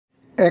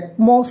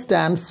ECMO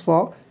stands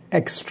for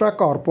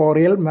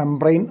extracorporeal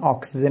membrane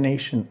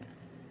oxygenation.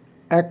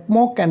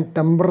 ECMO can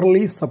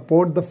temporarily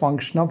support the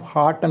function of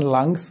heart and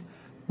lungs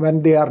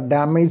when they are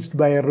damaged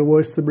by a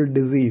reversible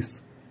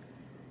disease.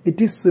 It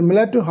is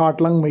similar to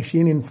heart-lung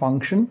machine in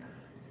function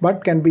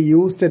but can be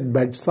used at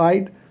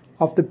bedside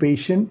of the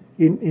patient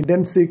in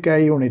intensive care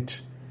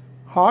unit.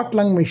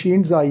 Heart-lung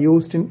machines are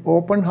used in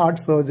open heart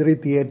surgery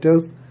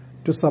theatres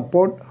to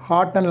support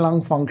heart and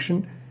lung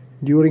function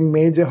during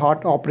major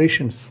heart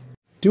operations.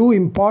 Two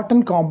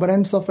important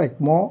components of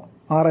ECMO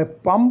are a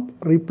pump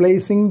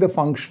replacing the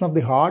function of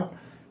the heart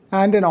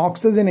and an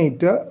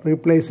oxygenator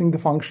replacing the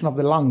function of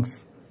the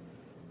lungs.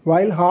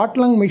 While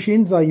heart-lung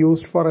machines are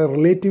used for a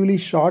relatively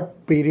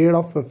short period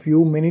of a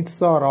few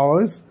minutes or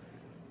hours,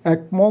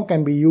 ECMO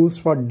can be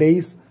used for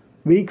days,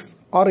 weeks,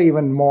 or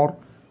even more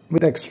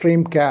with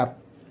extreme care.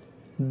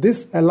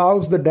 This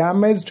allows the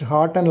damaged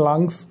heart and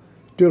lungs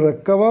to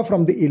recover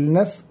from the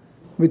illness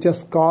which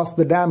has caused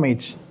the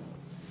damage.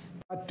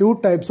 There are two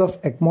types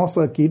of ECMO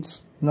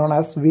circuits known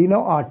as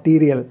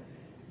veno-arterial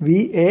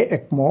VA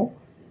ECMO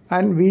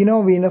and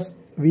veno-venous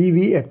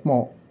VV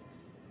ECMO.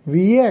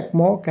 VA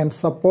ECMO can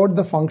support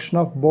the function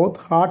of both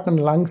heart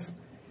and lungs,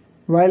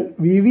 while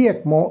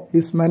VV ECMO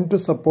is meant to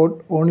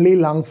support only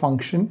lung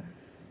function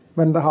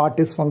when the heart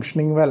is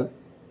functioning well.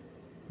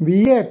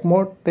 VA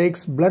ECMO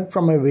takes blood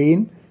from a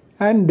vein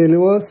and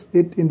delivers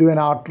it into an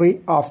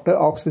artery after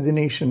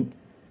oxygenation.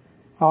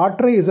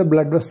 Artery is a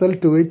blood vessel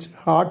to which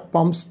heart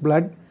pumps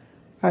blood,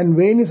 and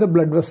vein is a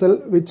blood vessel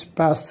which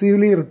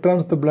passively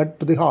returns the blood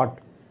to the heart.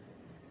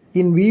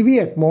 In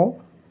VV ECMO,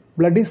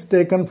 blood is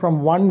taken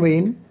from one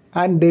vein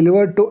and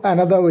delivered to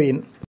another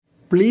vein.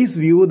 Please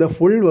view the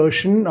full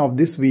version of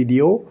this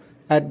video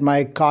at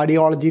my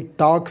Cardiology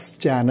Talks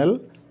channel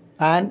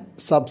and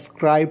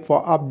subscribe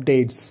for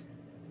updates.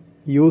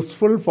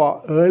 Useful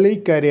for early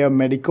career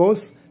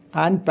medicos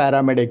and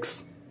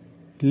paramedics.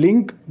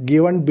 Link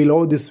given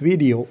below this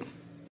video.